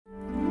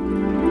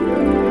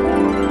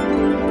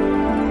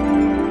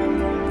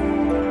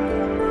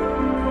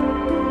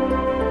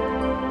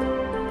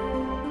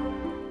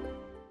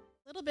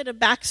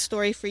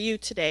backstory for you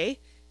today.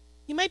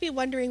 You might be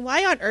wondering,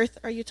 why on earth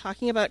are you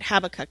talking about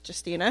Habakkuk,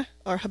 Justina,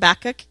 or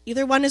Habakkuk?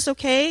 Either one is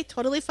okay,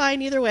 totally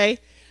fine either way.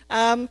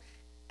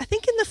 I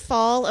think in the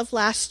fall of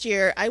last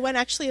year, I went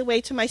actually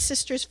away to my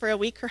sister's for a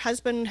week. Her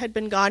husband had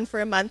been gone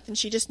for a month, and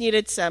she just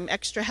needed some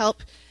extra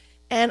help.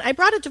 And I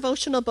brought a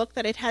devotional book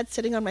that I'd had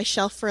sitting on my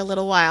shelf for a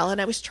little while, and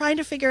I was trying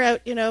to figure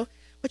out,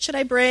 what should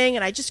I bring?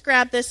 And I just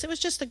grabbed this. It was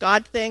just a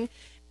God thing.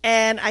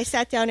 And I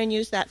sat down and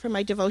used that for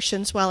my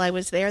devotions while I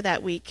was there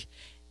that week.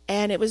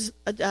 And it was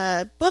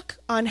a book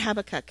on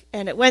Habakkuk.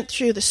 And it went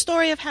through the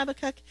story of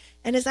Habakkuk.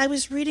 And as I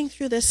was reading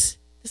through this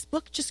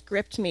book just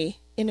gripped me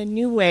in a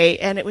new way.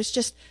 And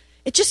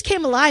it just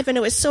came alive, and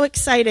it was so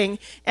exciting.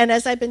 And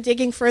as I've been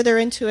digging further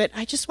into it,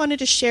 I just wanted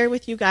to share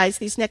with you guys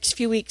these next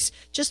few weeks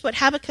just what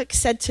Habakkuk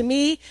said to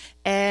me,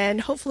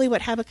 and hopefully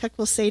what Habakkuk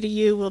will say to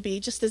you will be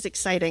just as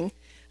exciting.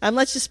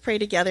 Let's just pray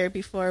together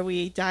before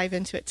we dive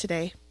into it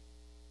today.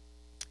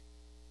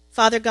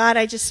 Father God,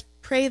 I just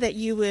pray that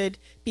you would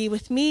be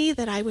with me,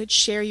 that I would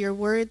share your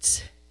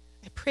words.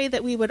 I pray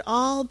that we would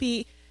all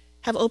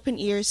have open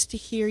ears to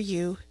hear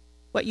you,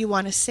 what you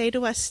want to say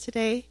to us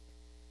today,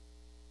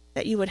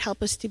 that you would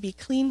help us to be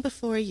clean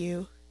before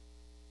you,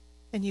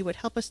 and you would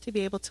help us to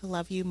be able to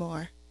love you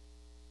more.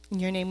 In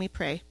your name we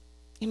pray.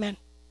 Amen.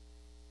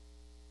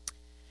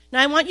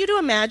 Now I want you to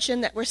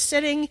imagine that we're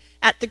sitting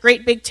at the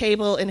great big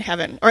table in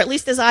heaven, or at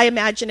least as I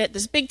imagine it,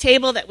 this big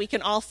table that we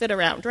can all fit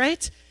around,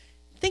 right?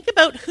 Think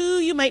about who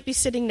you might be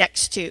sitting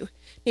next to.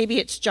 Maybe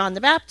it's John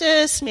the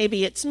Baptist,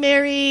 maybe it's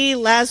Mary,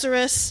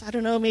 Lazarus, I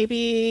don't know,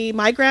 maybe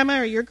my grandma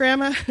or your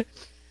grandma.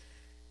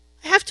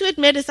 I have to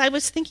admit, as I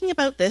was thinking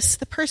about this,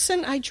 the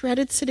person I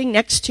dreaded sitting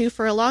next to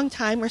for a long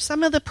time were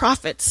some of the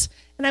prophets.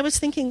 And I was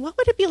thinking, what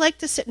would it be like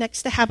to sit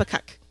next to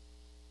Habakkuk?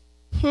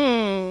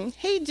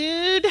 Hey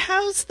dude,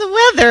 how's the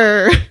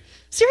weather?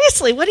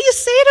 Seriously, what do you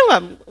say to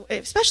him?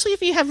 Especially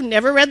if you have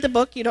never read the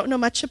book, you don't know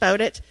much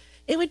about it.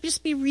 It would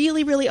just be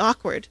really, really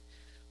awkward.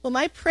 Well,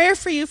 my prayer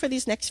for you for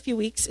these next few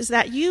weeks is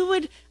that you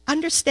would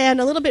understand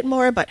a little bit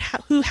more about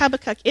who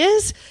Habakkuk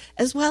is,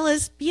 as well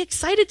as be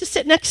excited to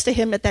sit next to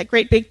him at that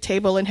great big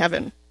table in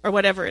heaven, or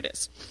whatever it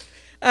is.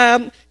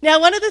 Now,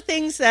 one of the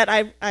things that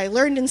I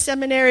learned in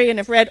seminary and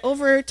have read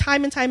over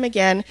time and time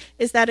again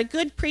is that a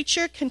good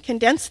preacher can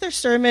condense their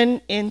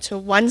sermon into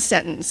one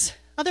sentence,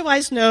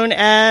 otherwise known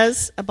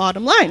as a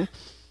bottom line.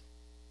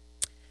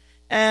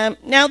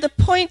 Now, the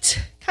point,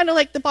 kind of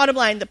like the bottom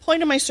line, the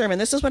point of my sermon,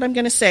 this is what I'm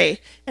going to say.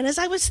 And as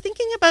I was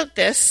thinking about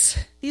this,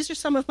 these are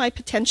some of my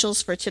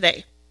potentials for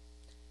today.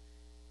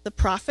 The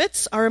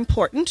prophets are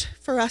important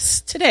for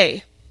us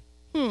today.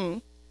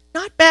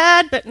 Not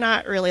bad, but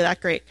not really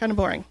that great. Kind of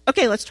boring.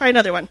 Okay, let's try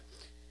another one.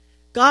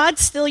 God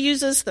still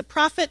uses the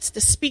prophets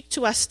to speak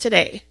to us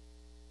today.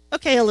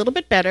 Okay, a little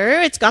bit better.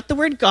 It's got the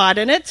word God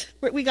in it.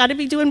 We got to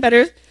be doing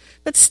better,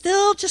 but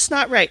still just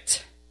not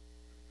right.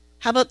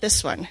 How about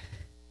this one?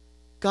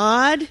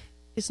 God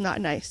is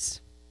not nice.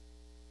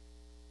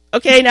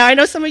 Okay, now I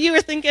know some of you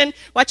are thinking,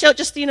 watch out,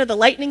 Justina, the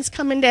lightning's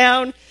coming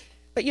down.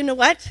 But you know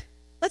what?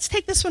 Let's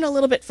take this one a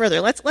little bit further.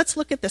 Let's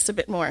look at this a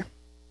bit more.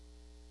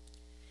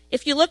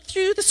 If you look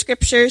through the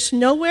scriptures,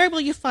 nowhere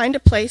will you find a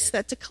place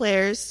that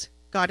declares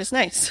God is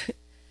nice.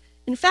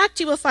 In fact,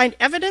 you will find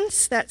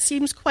evidence that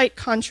seems quite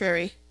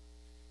contrary.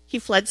 He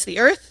floods the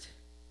earth,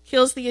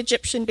 kills the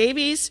Egyptian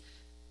babies,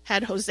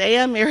 had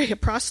Hosea marry a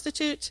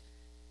prostitute,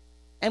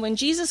 and when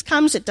Jesus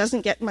comes, it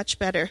doesn't get much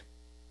better.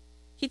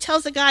 He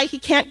tells a guy he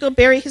can't go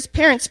bury his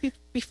parents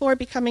before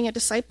becoming a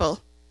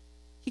disciple.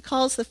 He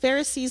calls the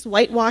Pharisees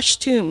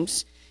whitewashed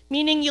tombs,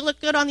 meaning you look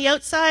good on the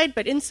outside,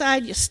 but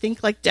inside you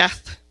stink like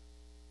death.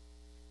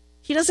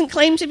 He doesn't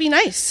claim to be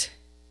nice.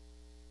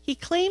 He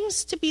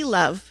claims to be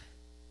love,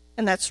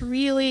 and that's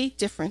really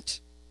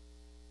different.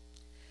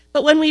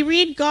 But when we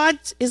read God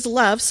is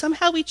love,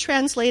 somehow we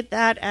translate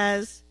that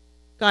as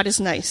God is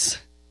nice.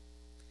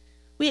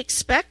 We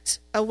expect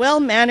a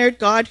well-mannered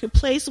God who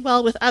plays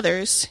well with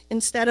others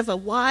instead of a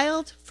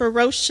wild,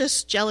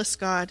 ferocious, jealous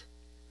God.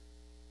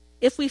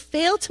 If we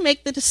fail to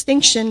make the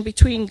distinction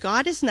between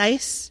God is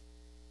nice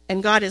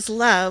and God is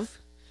love,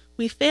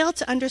 we fail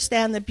to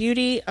understand the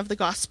beauty of the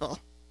gospel.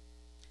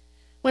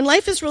 When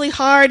life is really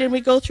hard and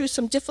we go through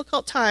some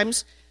difficult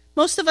times,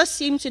 most of us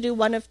seem to do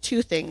one of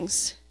two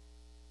things.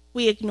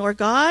 We ignore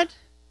God,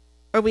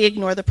 or we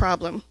ignore the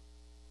problem.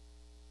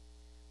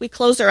 We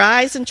close our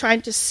eyes and try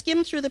to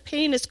skim through the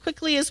pain as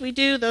quickly as we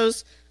do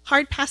those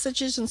hard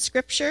passages in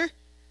Scripture,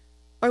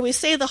 or we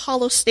say the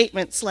hollow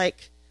statements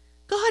like,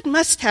 God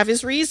must have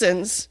his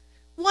reasons.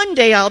 One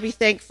day I'll be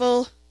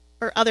thankful,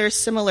 or other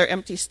similar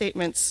empty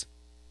statements.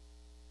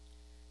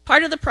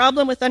 Part of the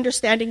problem with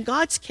understanding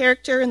God's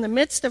character in the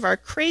midst of our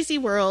crazy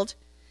world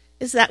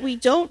is that we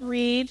don't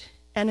read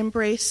and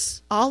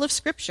embrace all of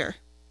Scripture.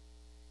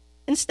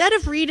 Instead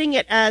of reading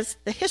it as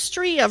the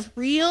history of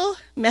real,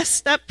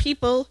 messed up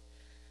people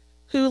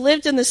who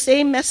lived in the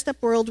same messed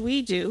up world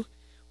we do,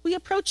 we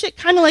approach it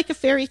kind of like a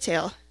fairy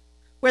tale,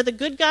 where the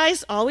good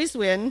guys always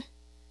win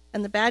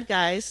and the bad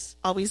guys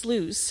always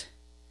lose.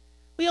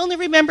 We only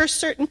remember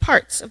certain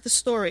parts of the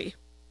story.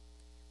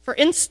 For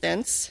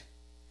instance,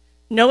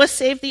 Noah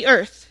saved the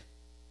earth.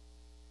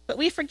 But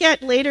we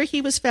forget later he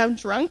was found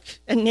drunk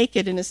and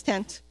naked in his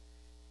tent.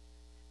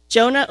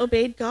 Jonah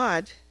obeyed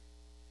God.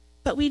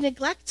 But we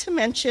neglect to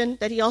mention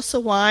that he also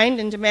whined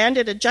and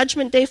demanded a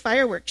Judgment Day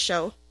fireworks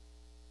show.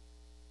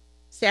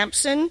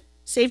 Samson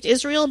saved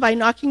Israel by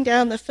knocking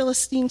down the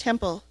Philistine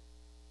temple.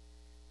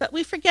 But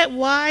we forget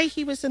why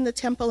he was in the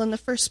temple in the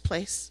first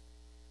place.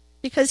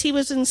 Because he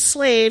was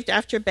enslaved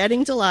after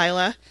bedding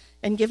Delilah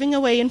and giving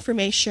away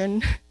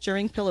information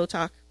during pillow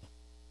talk.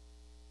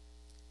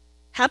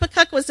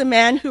 Habakkuk was a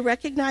man who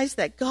recognized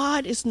that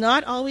God is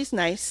not always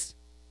nice,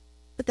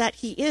 but that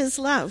he is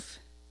love.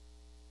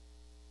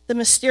 The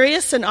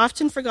mysterious and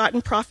often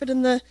forgotten prophet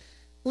in the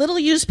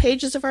little-used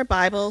pages of our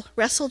Bible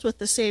wrestled with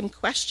the same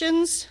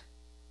questions,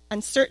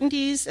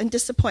 uncertainties, and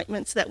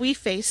disappointments that we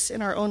face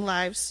in our own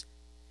lives.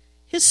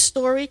 His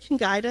story can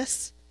guide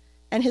us,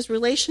 and his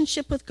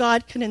relationship with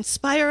God can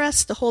inspire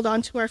us to hold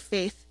on to our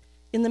faith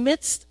in the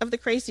midst of the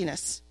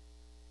craziness.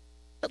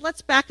 But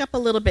let's back up a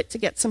little bit to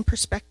get some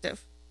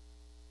perspective.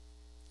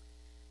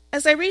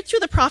 As I read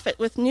through the prophet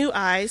with new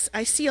eyes,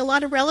 I see a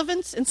lot of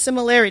relevance and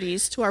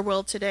similarities to our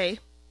world today.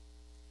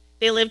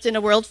 They lived in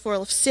a world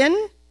full of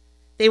sin.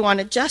 They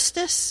wanted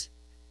justice.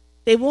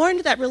 They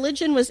warned that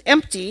religion was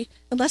empty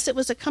unless it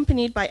was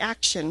accompanied by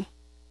action.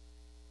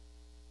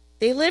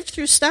 They lived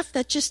through stuff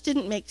that just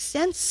didn't make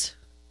sense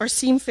or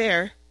seem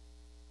fair.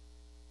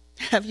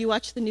 Have you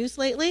watched the news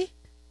lately?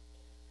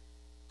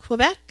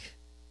 Quebec?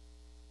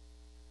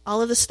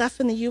 All of the stuff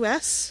in the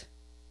U.S.?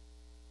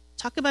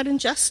 Talk about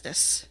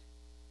injustice.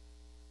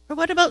 Or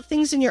what about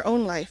things in your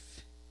own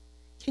life?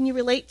 Can you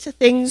relate to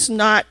things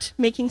not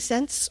making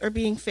sense or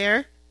being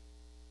fair?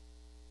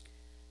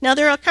 Now,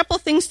 there are a couple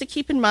things to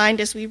keep in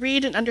mind as we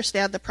read and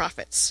understand the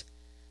prophets.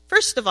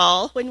 First of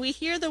all, when we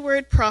hear the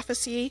word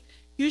prophecy,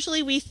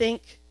 usually we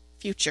think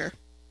future.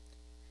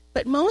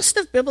 But most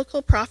of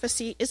biblical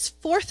prophecy is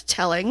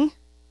forthtelling,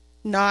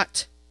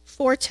 not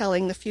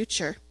foretelling the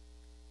future.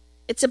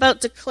 It's about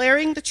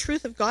declaring the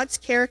truth of God's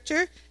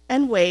character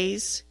and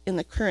ways in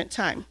the current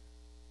time.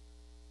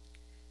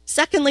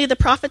 Secondly, the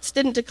prophets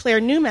didn't declare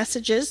new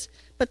messages,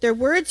 but their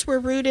words were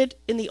rooted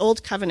in the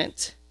Old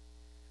Covenant.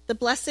 The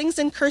blessings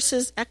and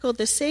curses echoed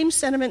the same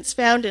sentiments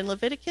found in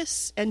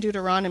Leviticus and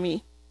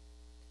Deuteronomy.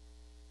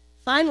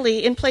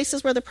 Finally, in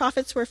places where the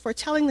prophets were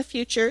foretelling the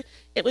future,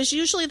 it was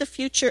usually the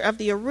future of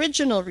the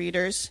original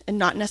readers and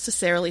not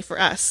necessarily for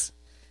us.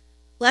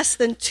 Less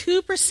than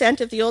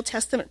 2% of the Old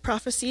Testament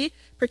prophecy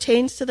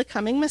pertains to the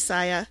coming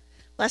Messiah,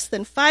 less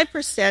than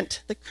 5%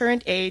 the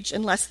current age,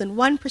 and less than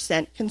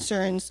 1%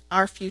 concerns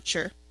our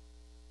future.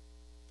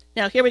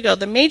 Now, here we go.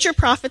 The major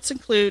prophets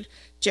include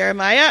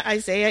Jeremiah,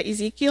 Isaiah,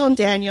 Ezekiel, and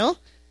Daniel.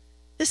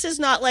 This is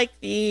not like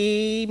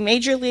the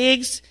major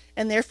leagues,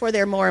 and therefore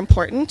they're more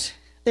important.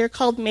 They're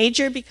called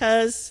major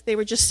because they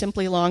were just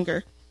simply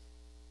longer.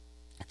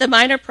 The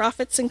minor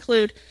prophets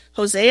include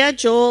Hosea,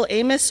 Joel,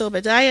 Amos,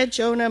 Obadiah,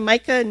 Jonah,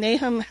 Micah,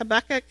 Nahum,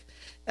 Habakkuk,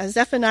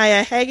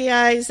 Zephaniah,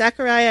 Haggai,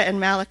 Zechariah,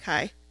 and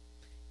Malachi.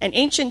 And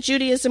ancient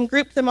Judaism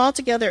grouped them all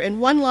together in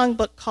one long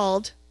book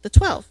called the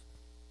 12.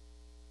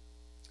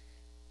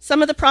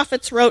 Some of the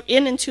prophets wrote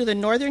in into the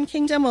northern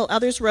kingdom, while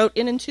others wrote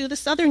in into the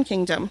southern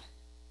kingdom.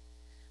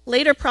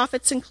 Later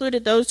prophets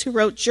included those who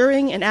wrote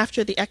during and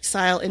after the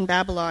exile in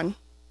Babylon.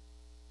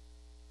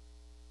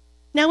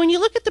 Now, when you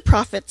look at the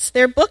prophets,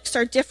 their books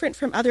are different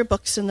from other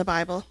books in the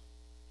Bible.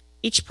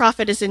 Each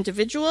prophet is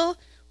individual,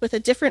 with a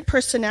different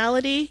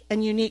personality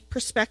and unique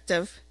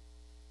perspective.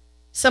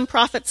 Some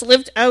prophets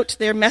lived out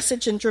their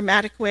message in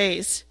dramatic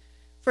ways.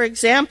 For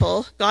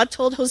example, God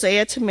told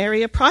Hosea to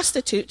marry a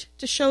prostitute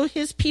to show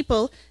his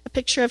people a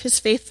picture of his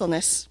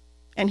faithfulness,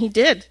 and he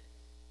did.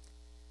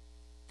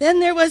 Then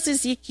there was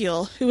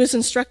Ezekiel, who was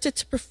instructed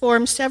to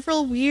perform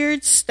several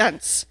weird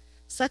stunts,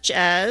 such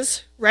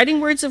as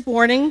writing words of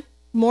warning,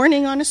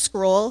 mourning on a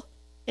scroll,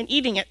 and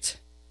eating it,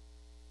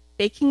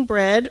 baking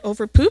bread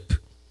over poop,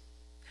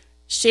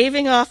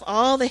 shaving off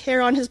all the hair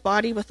on his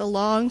body with a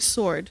long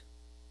sword.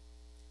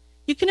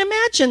 You can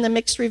imagine the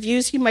mixed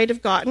reviews he might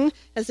have gotten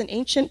as an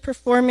ancient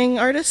performing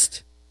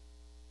artist.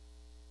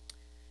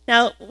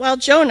 Now, while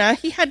Jonah,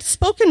 he had a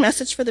spoken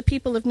message for the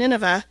people of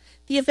Nineveh,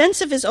 the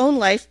events of his own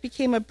life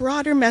became a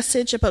broader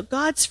message about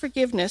God's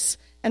forgiveness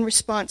and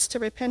response to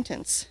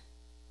repentance.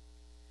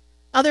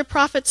 Other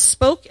prophets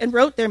spoke and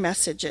wrote their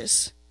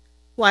messages.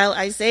 While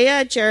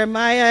Isaiah,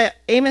 Jeremiah,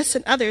 Amos,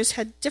 and others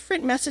had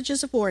different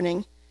messages of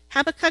warning,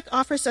 Habakkuk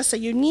offers us a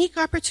unique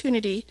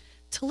opportunity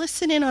to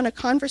listen in on a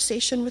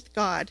conversation with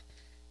God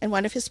and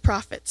one of his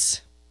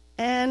prophets.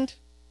 And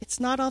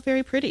it's not all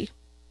very pretty.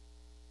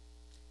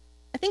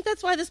 I think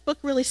that's why this book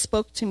really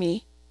spoke to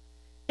me.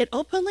 It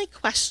openly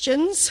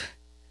questions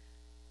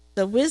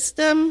the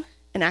wisdom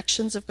and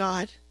actions of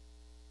God.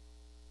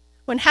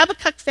 When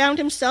Habakkuk found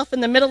himself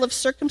in the middle of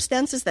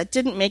circumstances that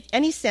didn't make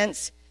any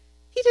sense,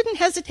 he didn't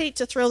hesitate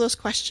to throw those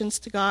questions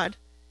to God,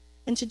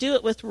 and to do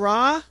it with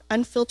raw,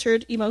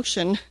 unfiltered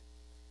emotion.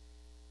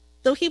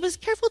 Though he was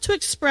careful to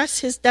express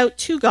his doubt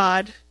to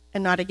God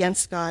and not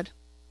against God.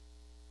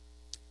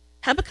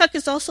 Habakkuk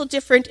is also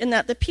different in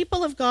that the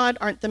people of God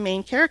aren't the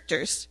main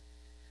characters.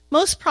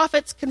 Most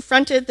prophets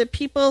confronted the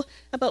people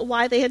about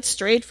why they had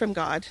strayed from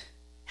God.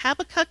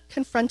 Habakkuk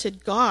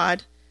confronted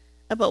God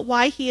about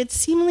why he had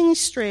seemingly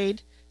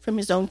strayed from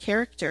his own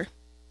character.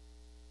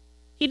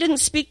 He didn't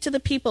speak to the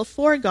people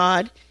for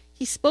God,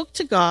 he spoke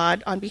to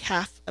God on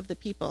behalf of the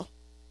people.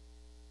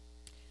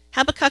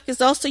 Habakkuk is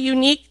also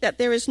unique that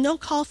there is no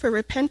call for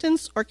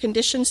repentance or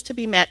conditions to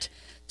be met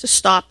to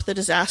stop the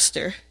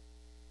disaster.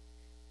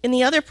 In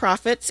the other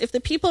prophets, if the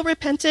people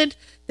repented,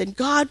 then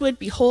God would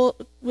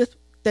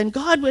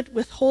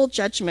withhold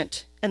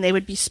judgment and they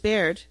would be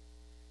spared.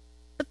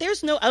 But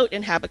there's no out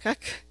in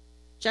Habakkuk.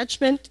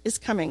 Judgment is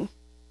coming.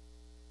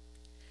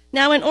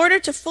 Now, in order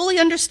to fully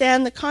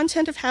understand the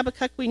content of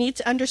Habakkuk, we need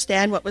to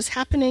understand what was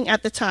happening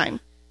at the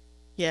time.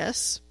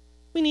 Yes,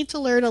 we need to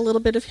learn a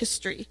little bit of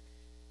history.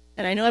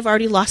 And I know I've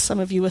already lost some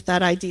of you with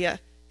that idea.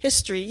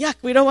 History, yuck,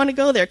 we don't want to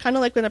go there. Kind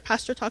of like when a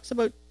pastor talks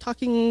about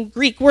talking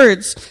Greek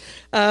words.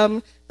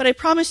 But I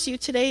promise you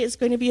today is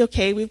going to be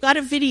okay. We've got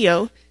a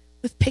video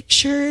with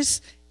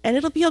pictures, and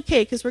it'll be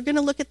okay because we're going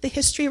to look at the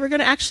history. We're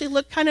going to actually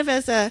look kind of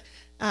as a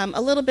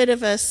little bit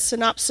of a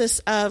synopsis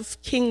of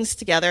Kings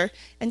together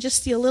and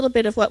just see a little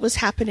bit of what was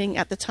happening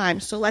at the time.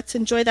 So let's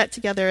enjoy that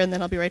together, and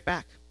then I'll be right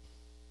back.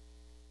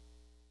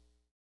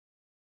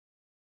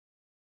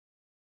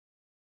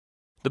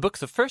 The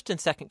books of 1st and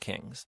 2nd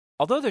Kings.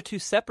 Although they're two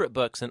separate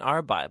books in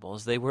our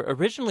Bibles, they were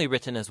originally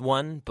written as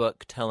one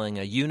book telling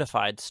a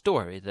unified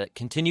story that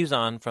continues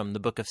on from the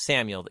book of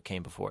Samuel that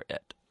came before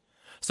it.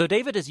 So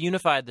David has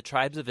unified the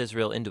tribes of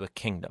Israel into a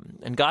kingdom,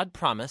 and God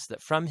promised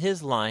that from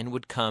his line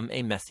would come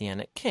a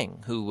messianic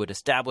king who would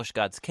establish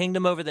God's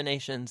kingdom over the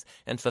nations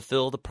and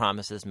fulfill the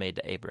promises made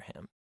to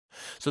Abraham.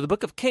 So the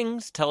book of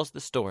Kings tells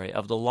the story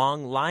of the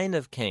long line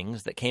of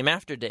kings that came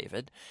after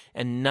David,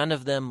 and none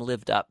of them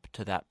lived up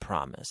to that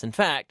promise. In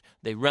fact,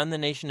 they run the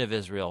nation of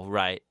Israel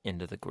right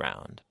into the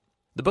ground.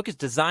 The book is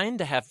designed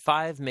to have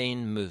 5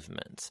 main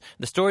movements.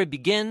 The story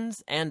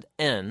begins and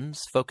ends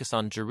focus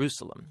on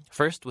Jerusalem,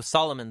 first with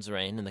Solomon's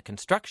reign and the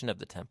construction of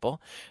the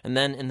temple, and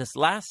then in this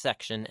last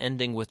section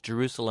ending with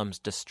Jerusalem's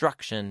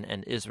destruction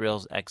and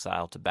Israel's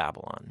exile to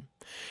Babylon.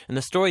 And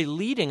the story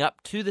leading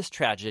up to this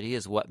tragedy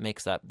is what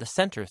makes up the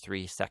center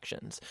 3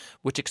 sections,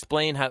 which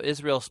explain how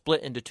Israel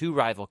split into 2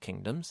 rival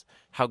kingdoms,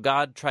 how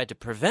God tried to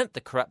prevent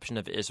the corruption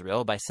of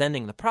Israel by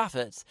sending the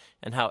prophets,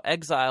 and how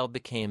exile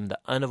became the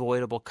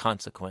unavoidable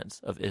consequence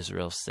of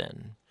Israel's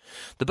sin.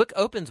 The book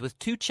opens with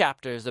 2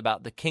 chapters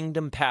about the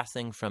kingdom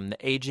passing from the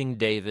aging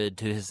David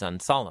to his son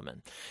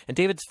Solomon. And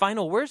David's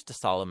final words to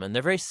Solomon,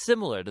 they're very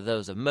similar to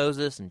those of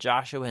Moses and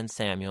Joshua and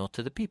Samuel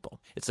to the people.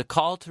 It's a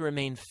call to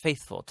remain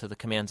faithful to the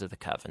commands of the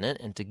covenant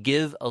and to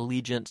give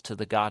allegiance to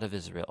the God of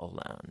Israel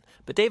alone.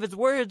 But David's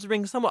words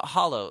ring somewhat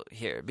hollow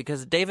here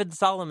because David and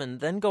Solomon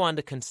then go on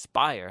to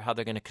conspire how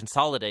they're going to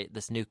consolidate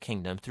this new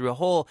kingdom through a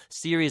whole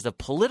series of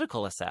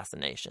political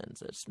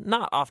assassinations. It's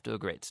not off to a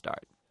great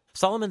start.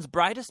 Solomon's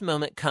brightest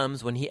moment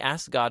comes when he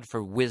asks God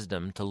for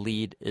wisdom to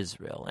lead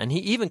Israel, and he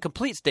even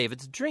completes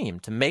David's dream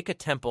to make a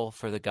temple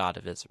for the God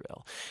of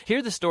Israel.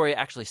 Here the story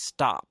actually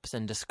stops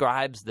and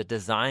describes the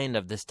design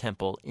of this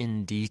temple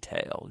in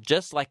detail,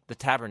 just like the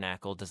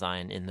tabernacle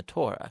design in the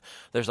Torah.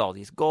 There's all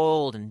these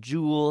gold and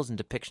jewels and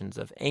depictions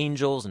of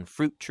angels and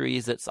fruit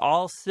trees. It's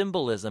all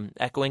symbolism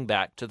echoing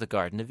back to the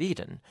Garden of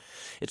Eden.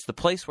 It's the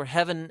place where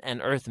heaven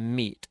and earth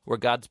meet, where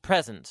God's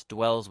presence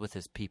dwells with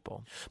his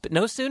people. But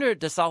no sooner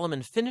does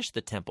Solomon finish the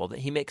temple that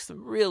he makes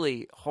some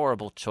really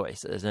horrible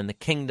choices and the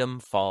kingdom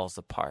falls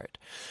apart.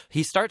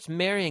 He starts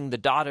marrying the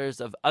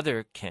daughters of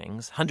other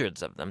kings,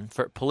 hundreds of them,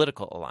 for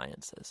political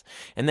alliances.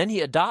 And then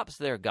he adopts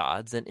their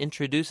gods and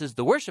introduces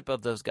the worship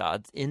of those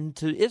gods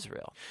into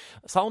Israel.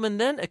 Solomon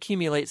then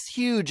accumulates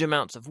huge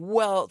amounts of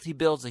wealth. He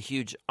builds a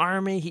huge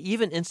army. He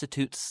even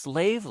institutes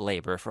slave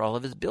labor for all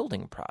of his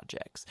building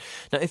projects.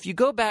 Now, if you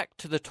go back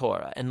to the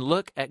Torah and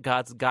look at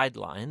God's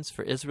guidelines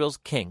for Israel's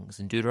kings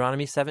in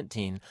Deuteronomy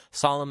 17,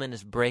 Solomon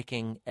is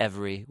breaking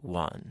every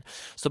one.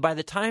 So by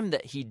the time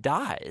that he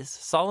dies,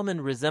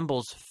 Solomon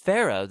resembles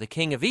Pharaoh, the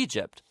king of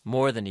Egypt,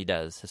 more than he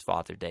does his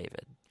father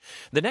David.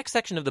 The next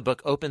section of the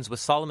book opens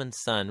with Solomon's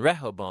son,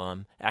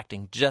 Rehoboam,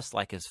 acting just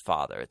like his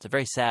father. It's a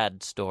very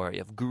sad story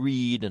of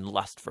greed and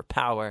lust for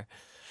power.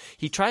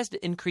 He tries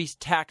to increase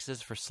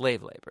taxes for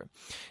slave labor.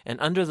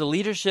 And under the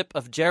leadership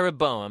of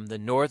Jeroboam, the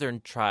northern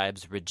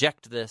tribes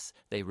reject this,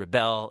 they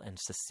rebel and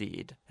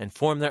secede, and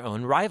form their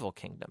own rival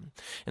kingdom.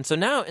 And so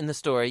now in the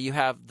story, you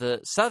have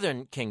the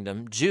southern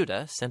kingdom,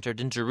 Judah,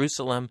 centered in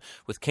Jerusalem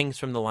with kings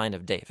from the line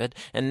of David,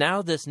 and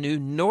now this new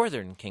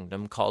northern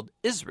kingdom called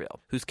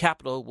Israel, whose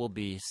capital will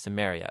be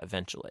Samaria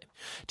eventually.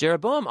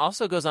 Jeroboam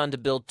also goes on to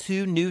build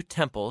 2 new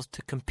temples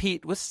to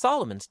compete with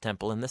Solomon's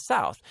temple in the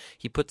south.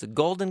 He puts a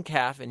golden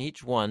calf in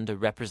each one to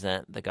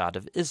represent the God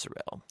of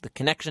Israel. The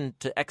connection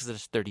to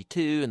Exodus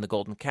 32 and the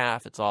golden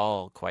calf, it's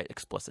all quite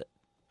explicit.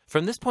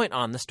 From this point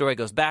on, the story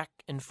goes back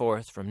and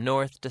forth from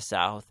north to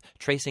south,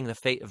 tracing the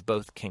fate of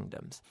both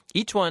kingdoms.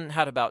 Each one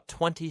had about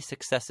 20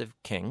 successive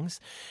kings,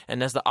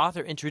 and as the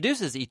author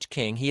introduces each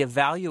king, he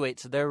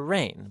evaluates their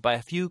reign by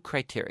a few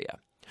criteria.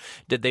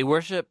 Did they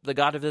worship the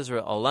God of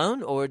Israel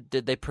alone, or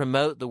did they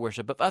promote the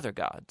worship of other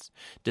gods?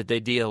 Did they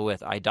deal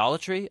with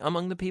idolatry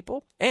among the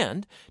people?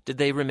 And did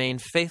they remain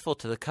faithful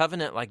to the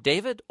covenant like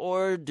David,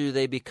 or do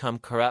they become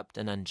corrupt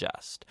and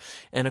unjust?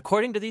 And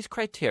according to these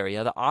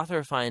criteria, the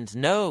author finds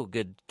no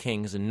good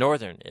kings in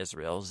northern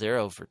Israel,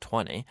 0 for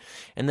 20.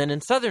 And then in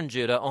southern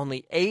Judah,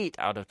 only 8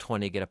 out of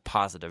 20 get a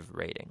positive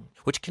rating,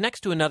 which connects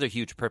to another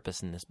huge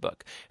purpose in this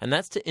book, and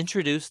that's to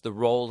introduce the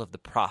role of the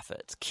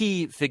prophets,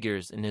 key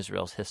figures in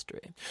Israel's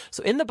history.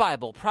 So in the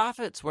Bible,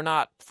 prophets were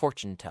not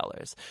fortune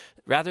tellers.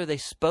 Rather, they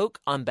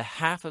spoke on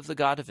behalf of the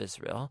God of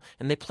Israel,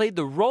 and they played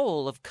the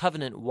role of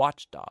covenant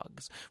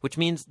watchdogs, which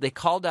means they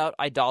called out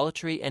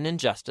idolatry and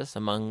injustice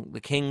among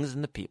the kings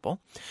and the people.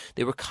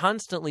 They were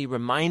constantly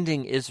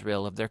reminding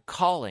Israel of their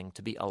calling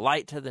to be a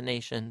light to the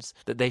nations,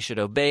 that they should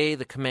obey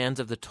the commands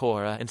of the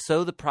Torah, and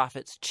so the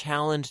prophets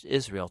challenged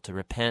Israel to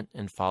repent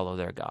and follow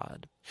their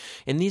God.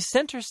 In these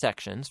center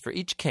sections for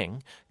each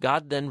king,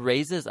 God then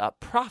raises up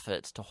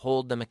prophets to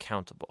hold them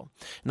accountable.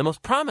 And the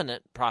most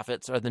prominent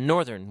prophets are the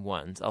northern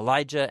ones,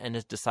 Elijah and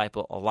his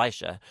disciple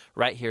Elisha,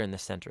 right here in the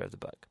center of the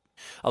book.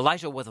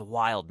 Elijah was a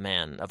wild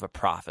man of a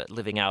prophet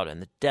living out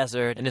in the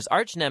desert, and his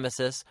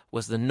arch-nemesis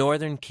was the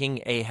northern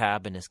king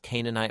Ahab and his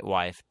Canaanite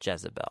wife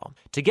Jezebel.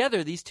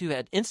 Together, these two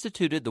had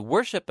instituted the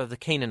worship of the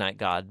Canaanite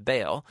god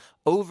Baal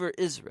over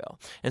Israel.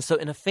 And so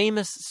in a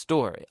famous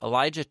story,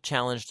 Elijah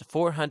challenged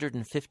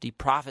 450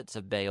 prophets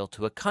of Baal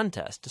to a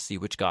contest to see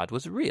which god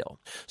was real.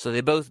 So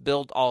they both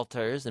build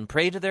altars and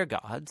pray to their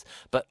gods,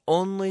 but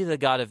only the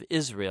God of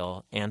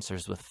Israel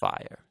answers with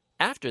fire.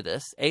 After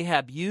this,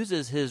 Ahab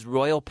uses his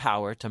royal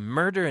power to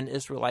murder an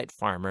Israelite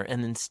farmer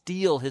and then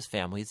steal his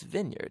family's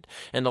vineyard.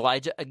 And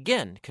Elijah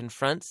again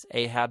confronts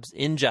Ahab's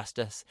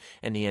injustice,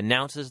 and he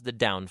announces the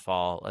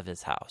downfall of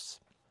his house.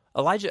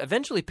 Elijah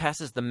eventually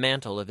passes the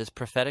mantle of his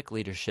prophetic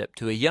leadership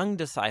to a young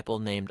disciple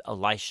named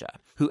Elisha,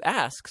 who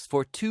asks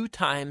for 2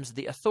 times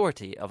the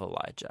authority of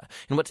Elijah.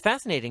 And what's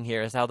fascinating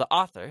here is how the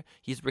author,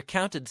 he's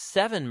recounted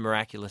 7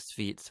 miraculous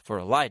feats for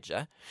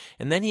Elijah,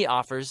 and then he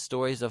offers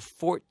stories of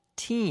 14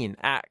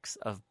 acts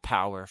of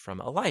power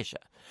from Elisha.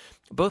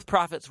 Both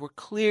prophets were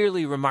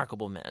clearly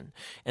remarkable men,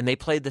 and they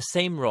played the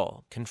same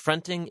role,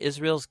 confronting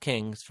Israel's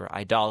kings for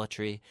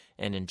idolatry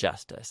and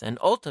injustice. And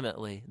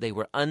ultimately, they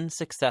were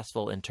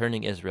unsuccessful in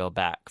turning Israel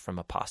back from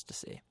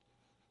apostasy.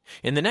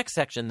 In the next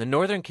section, the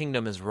northern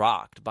kingdom is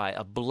rocked by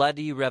a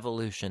bloody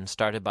revolution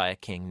started by a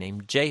king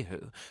named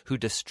Jehu, who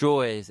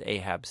destroys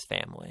Ahab's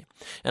family.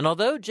 And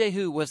although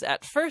Jehu was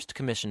at first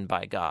commissioned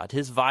by God,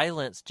 his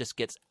violence just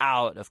gets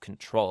out of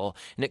control,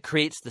 and it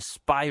creates the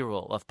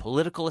spiral of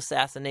political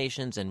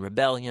assassinations and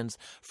rebellions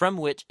from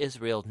which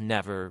Israel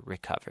never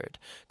recovered.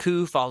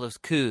 Coup follows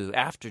coup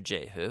after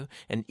Jehu,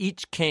 and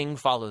each king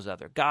follows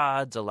other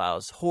gods,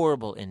 allows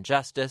horrible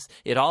injustice.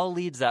 It all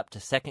leads up to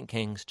 2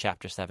 Kings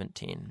chapter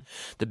 17.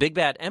 The big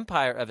bad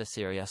empire of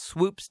Assyria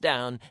swoops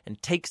down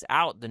and takes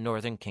out the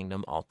northern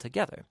kingdom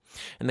altogether.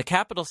 In the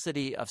capital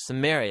city of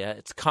Samaria,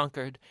 it's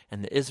conquered,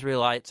 and the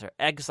Israelites are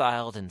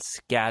exiled and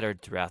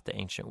scattered throughout the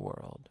ancient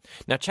world.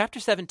 Now, chapter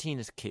 17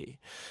 is key.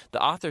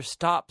 The author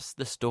stops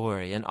the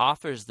story and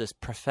offers this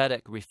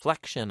prophetic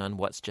reflection on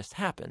what's just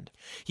happened.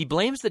 He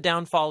blames the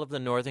downfall of the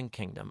northern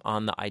kingdom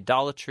on the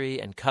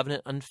idolatry and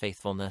covenant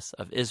unfaithfulness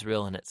of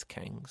Israel and its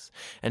kings.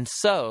 And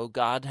so,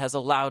 God has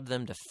allowed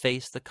them to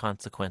face the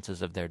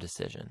consequences of their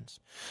decisions.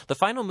 The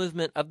final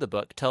movement of the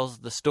book tells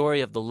the story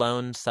of the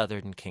lone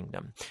southern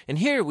kingdom. And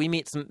here we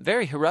meet some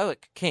very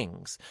heroic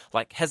kings,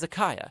 like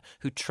Hezekiah,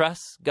 who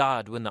trusts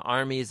God when the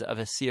armies of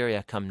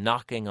Assyria come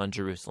knocking on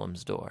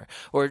Jerusalem's door.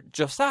 Or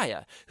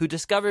Josiah, who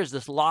discovers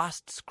this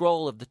lost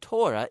scroll of the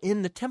Torah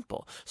in the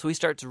temple. So he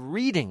starts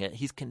reading it,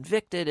 he's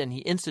convicted, and he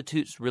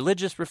institutes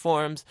religious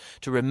reforms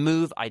to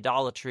remove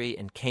idolatry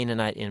and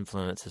Canaanite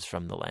influences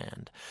from the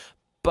land.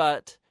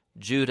 But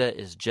Judah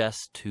is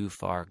just too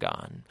far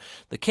gone.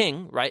 The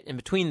king, right in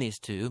between these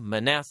two,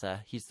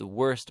 Manasseh, he's the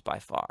worst by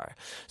far.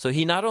 So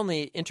he not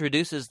only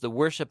introduces the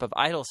worship of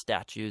idol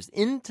statues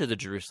into the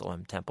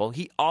Jerusalem temple,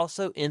 he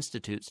also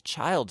institutes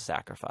child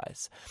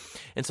sacrifice.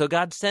 And so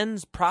God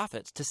sends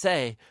prophets to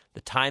say,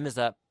 the time is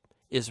up.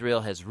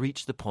 Israel has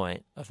reached the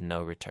point of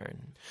no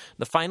return.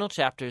 The final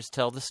chapters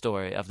tell the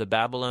story of the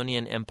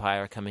Babylonian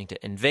Empire coming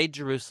to invade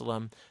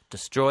Jerusalem,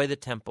 destroy the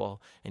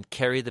temple, and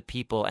carry the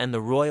people and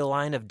the royal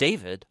line of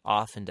David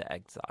off into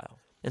exile.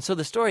 And so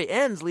the story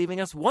ends leaving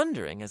us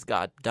wondering, is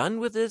God done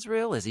with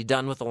Israel? Is he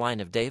done with the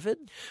line of David?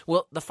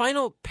 Well, the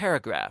final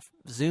paragraph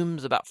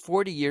zooms about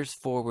 40 years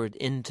forward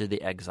into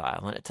the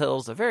exile, and it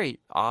tells a very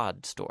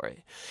odd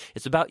story.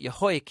 It's about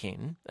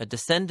Jehoiakim, a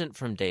descendant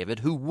from David,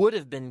 who would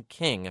have been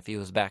king if he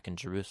was back in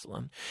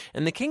Jerusalem.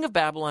 And the king of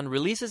Babylon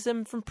releases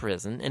him from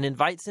prison and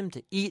invites him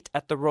to eat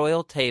at the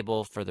royal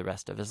table for the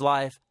rest of his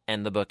life,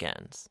 and the book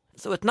ends.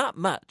 So it's not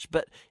much,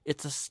 but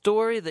it's a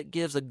story that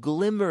gives a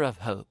glimmer of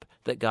hope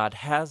that God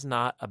has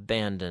not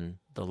abandoned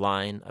the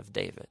line of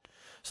David.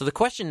 So the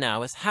question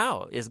now is,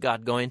 how is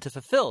God going to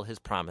fulfill his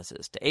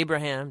promises to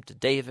Abraham, to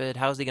David?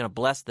 How is he going to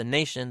bless the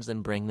nations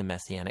and bring the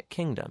Messianic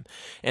kingdom?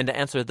 And to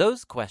answer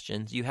those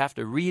questions, you have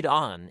to read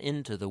on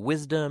into the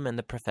wisdom and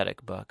the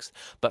prophetic books.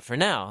 But for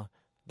now,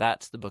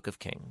 that's the Book of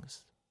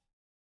Kings.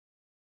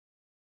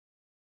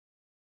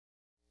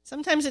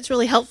 Sometimes it's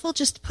really helpful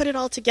just to put it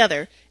all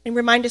together and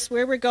remind us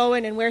where we're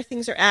going and where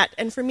things are at.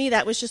 And for me,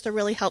 that was just a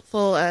really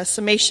helpful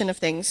summation of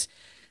things.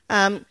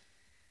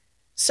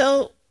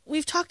 So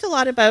we've talked a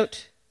lot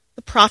about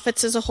the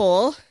prophets as a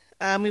whole.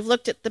 We've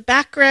looked at the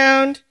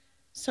background.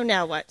 So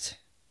now what?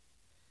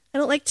 I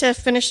don't like to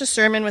finish a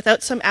sermon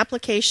without some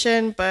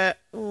application, but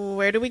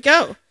where do we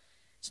go?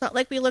 It's not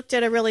like we looked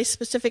at a really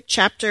specific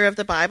chapter of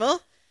the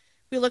Bible.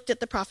 We looked at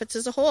the prophets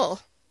as a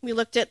whole. We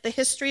looked at the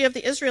history of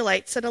the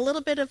Israelites and a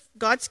little bit of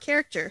God's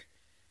character.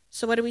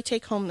 So what do we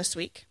take home this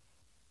week?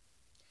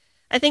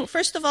 I think,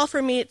 first of all,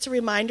 for me, it's a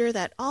reminder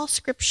that all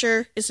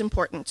Scripture is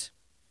important.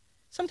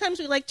 Sometimes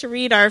we like to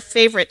read our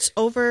favorites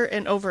over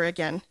and over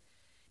again.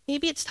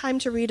 Maybe it's time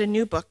to read a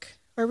new book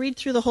or read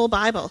through the whole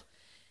Bible.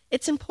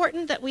 It's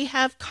important that we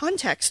have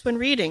context when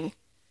reading.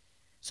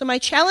 So my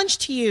challenge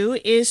to you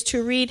is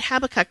to read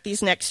Habakkuk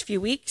these next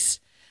few weeks.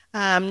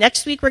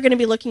 Next week, we're going to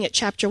be looking at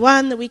chapter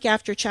 1, the week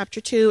after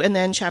chapter 2, and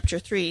then chapter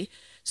 3.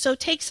 So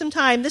take some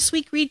time. This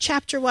week, read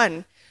chapter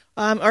 1.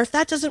 Or if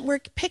that doesn't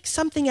work, pick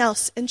something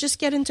else and just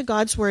get into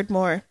God's Word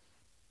more.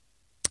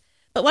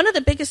 But one of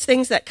the biggest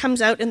things that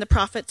comes out in the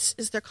prophets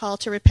is their call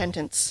to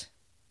repentance.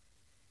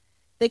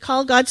 They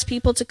call God's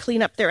people to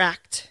clean up their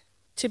act,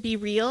 to be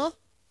real.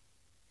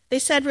 They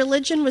said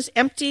religion was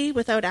empty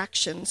without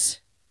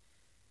actions.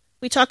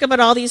 We talk about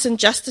all these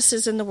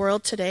injustices in the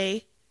world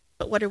today,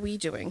 but what are we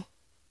doing?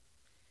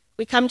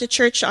 We come to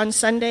church on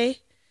Sunday,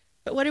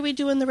 but what are we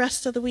doing the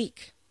rest of the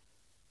week?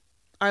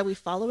 Are we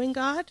following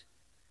God?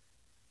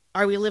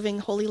 Are we living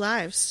holy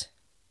lives?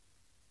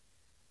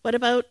 What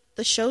about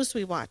the shows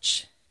we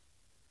watch?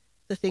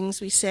 The things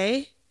we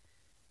say?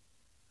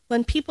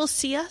 When people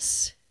see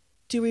us,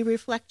 do we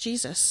reflect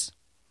Jesus?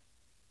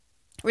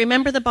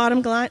 Remember the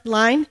bottom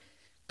line?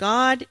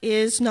 God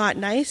is not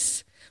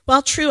nice.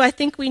 Well, true, I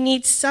think we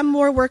need some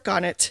more work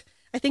on it.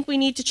 I think we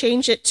need to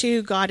change it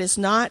to God is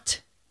not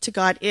to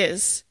God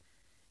is.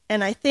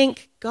 And I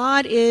think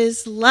God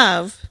is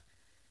love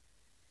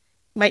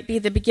might be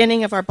the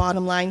beginning of our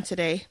bottom line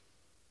today.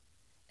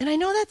 And I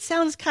know that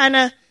sounds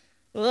kind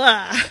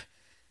of,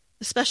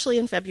 especially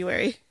in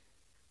February.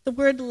 The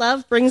word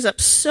love brings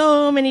up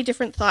so many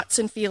different thoughts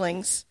and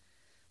feelings.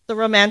 The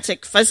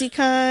romantic, fuzzy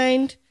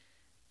kind,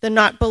 the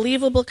not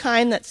believable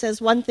kind that says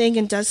one thing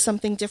and does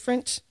something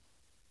different.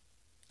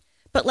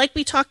 But like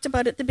we talked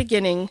about at the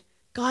beginning,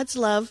 God's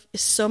love is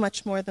so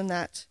much more than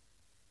that.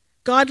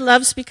 God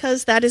loves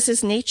because that is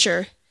his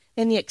nature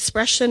and the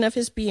expression of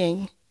his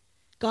being.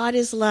 God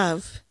is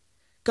love.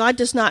 God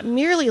does not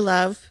merely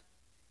love,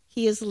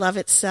 he is love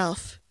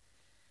itself.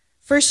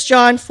 1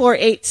 John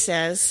 4:8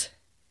 says,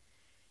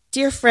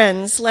 "Dear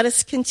friends, let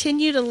us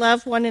continue to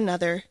love one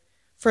another,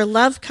 for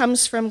love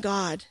comes from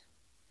God.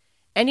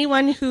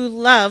 Anyone who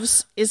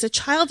loves is a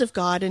child of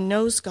God and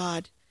knows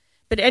God,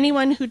 but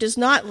anyone who does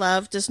not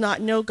love does not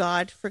know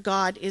God, for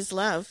God is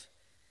love.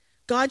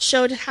 God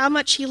showed how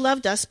much he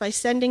loved us by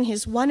sending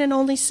his one and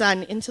only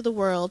Son into the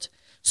world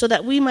so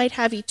that we might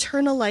have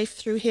eternal life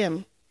through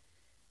him.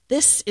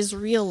 This is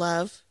real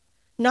love.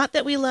 Not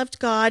that we loved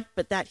God,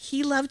 but that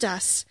he loved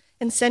us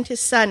and sent his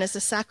Son as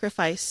a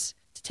sacrifice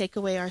to take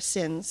away our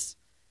sins."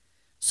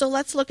 So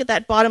let's look at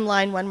that bottom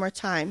line one more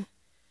time.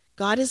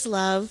 God is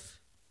love,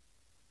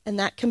 and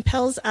that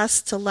compels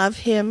us to love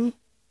him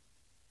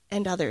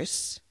and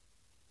others.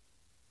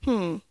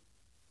 When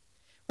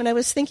I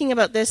was thinking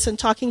about this and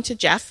talking to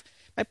Jeff,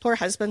 my poor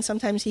husband,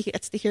 sometimes he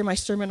gets to hear my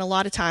sermon a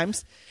lot of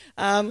times.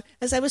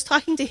 As I was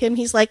talking to him,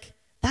 he's like,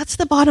 "That's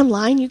the bottom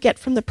line you get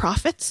from the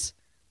prophets?"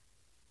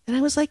 And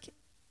I was like,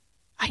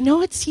 I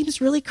know it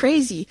seems really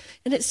crazy,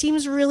 and it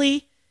seems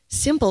really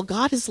simple.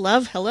 God is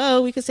love.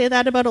 Hello, we could say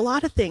that about a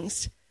lot of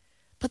things.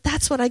 But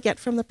that's what I get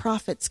from the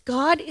prophets.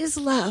 God is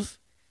love,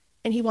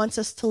 and he wants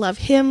us to love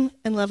him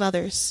and love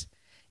others.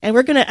 And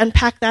we're going to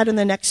unpack that in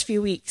the next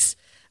few weeks.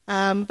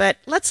 But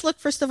let's look,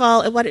 first of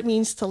all, at what it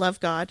means to love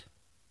God.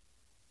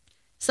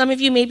 Some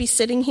of you may be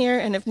sitting here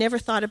and have never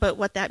thought about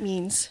what that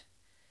means.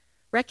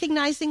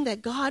 Recognizing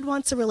that God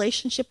wants a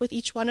relationship with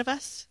each one of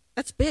us,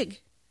 that's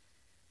big.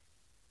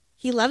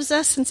 He loves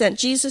us and sent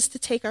Jesus to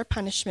take our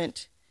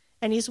punishment,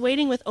 and he's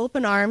waiting with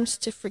open arms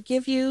to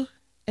forgive you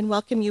and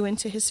welcome you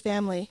into his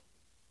family.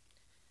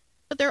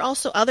 But there are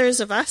also others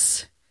of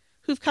us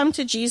who've come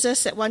to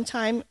Jesus at one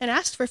time and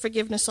asked for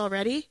forgiveness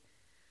already.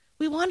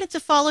 We wanted to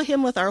follow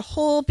him with our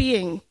whole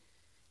being,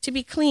 to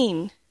be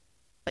clean.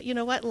 But you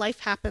know what? Life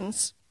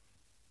happens.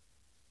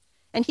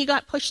 And he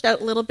got pushed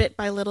out little bit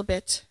by little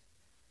bit.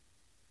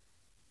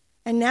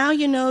 And now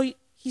you know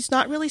he's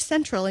not really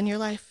central in your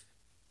life.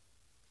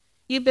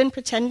 You've been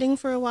pretending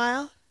for a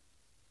while.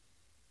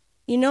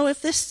 You know, if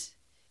this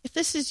If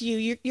this is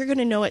you, you're going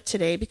to know it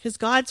today because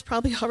God's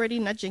probably already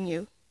nudging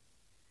you.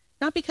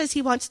 Not because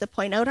he wants to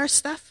point out our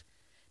stuff,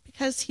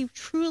 because he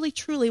truly,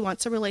 truly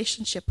wants a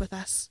relationship with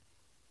us.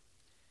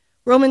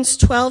 Romans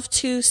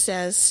 12:2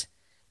 says,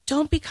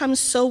 "Don't become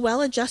so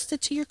well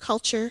adjusted to your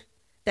culture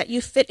that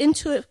you fit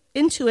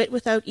into it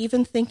without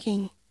even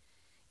thinking.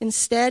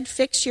 Instead,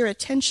 fix your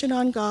attention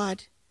on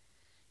God.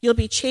 You'll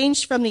be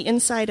changed from the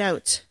inside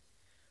out.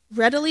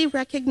 Readily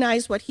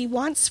recognize what he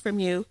wants from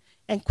you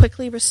and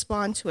quickly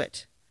respond to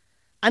it.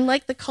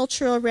 Unlike the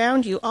culture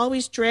around you,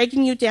 always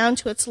dragging you down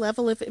to its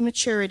level of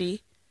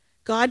immaturity,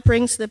 God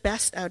brings the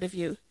best out of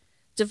you,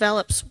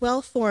 develops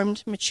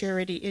well-formed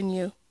maturity in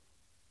you."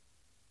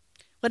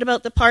 What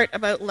about the part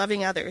about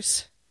loving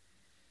others?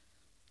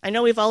 I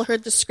know we've all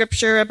heard the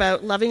scripture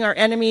about loving our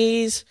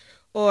enemies,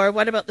 or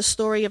what about the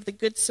story of the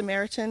Good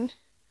Samaritan?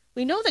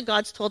 We know that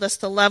God's told us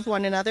to love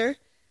one another,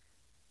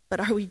 but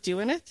are we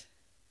doing it?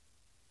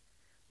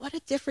 What a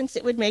difference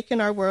it would make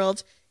in our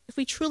world if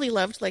we truly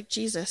loved like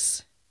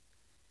Jesus.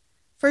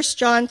 1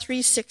 John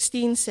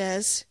 3:16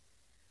 says,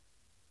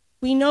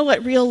 "We know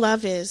what real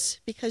love is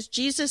because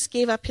Jesus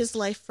gave up his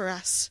life for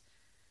us.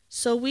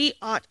 So we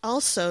ought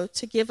also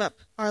to give up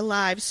our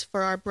lives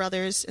for our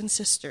brothers and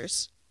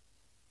sisters."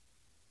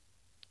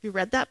 Have you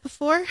read that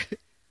before?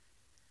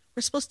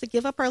 We're supposed to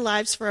give up our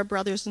lives for our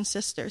brothers and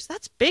sisters.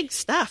 That's big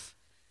stuff.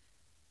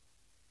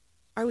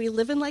 Are we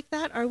living like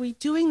that? Are we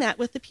doing that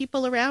with the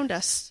people around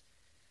us?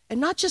 And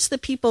not just the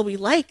people we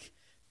like,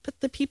 but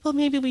the people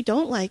maybe we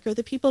don't like or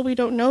the people we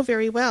don't know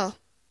very well.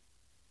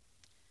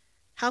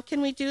 How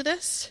can we do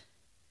this?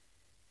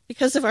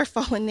 Because of our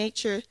fallen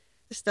nature,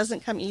 this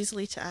doesn't come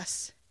easily to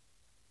us.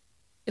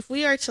 If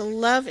we are to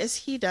love as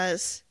he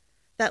does,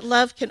 that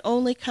love can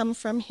only come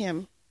from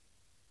him.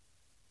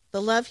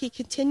 The love he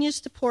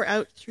continues to pour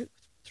out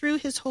through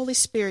his Holy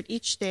Spirit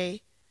each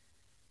day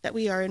that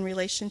we are in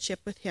relationship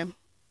with him.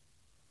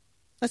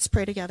 Let's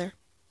pray together.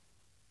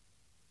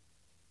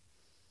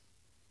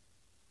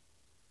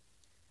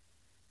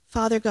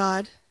 Father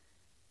God,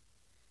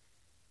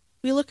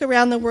 we look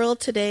around the world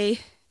today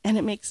and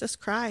it makes us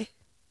cry.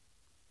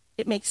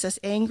 It makes us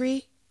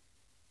angry.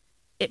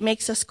 It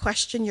makes us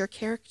question your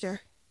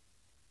character.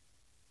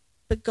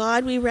 But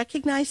God, we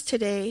recognize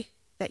today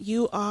that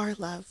you are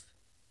love.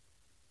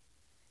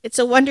 It's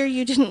a wonder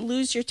you didn't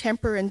lose your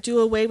temper and do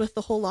away with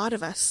the whole lot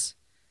of us.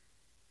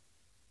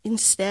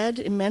 Instead,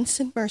 immense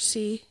in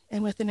mercy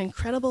and with an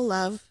incredible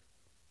love,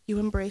 you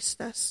embraced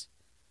us.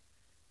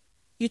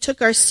 You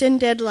took our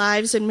sin-dead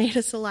lives and made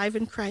us alive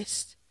in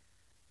Christ.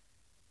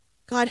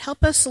 God,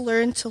 help us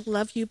learn to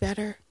love you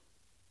better.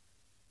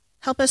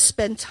 Help us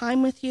spend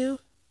time with you.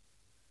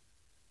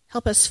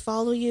 Help us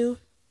follow you.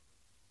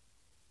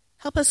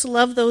 Help us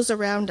love those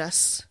around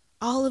us,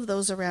 all of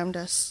those around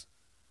us,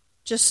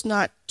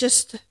 not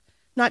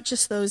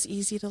just those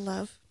easy to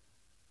love.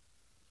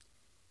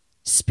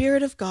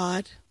 Spirit of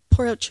God,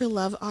 pour out your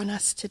love on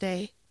us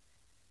today.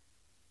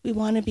 We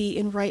want to be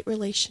in right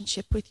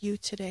relationship with you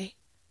today.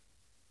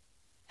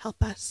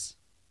 Help us.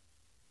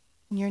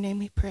 In your name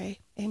we pray.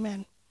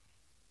 Amen.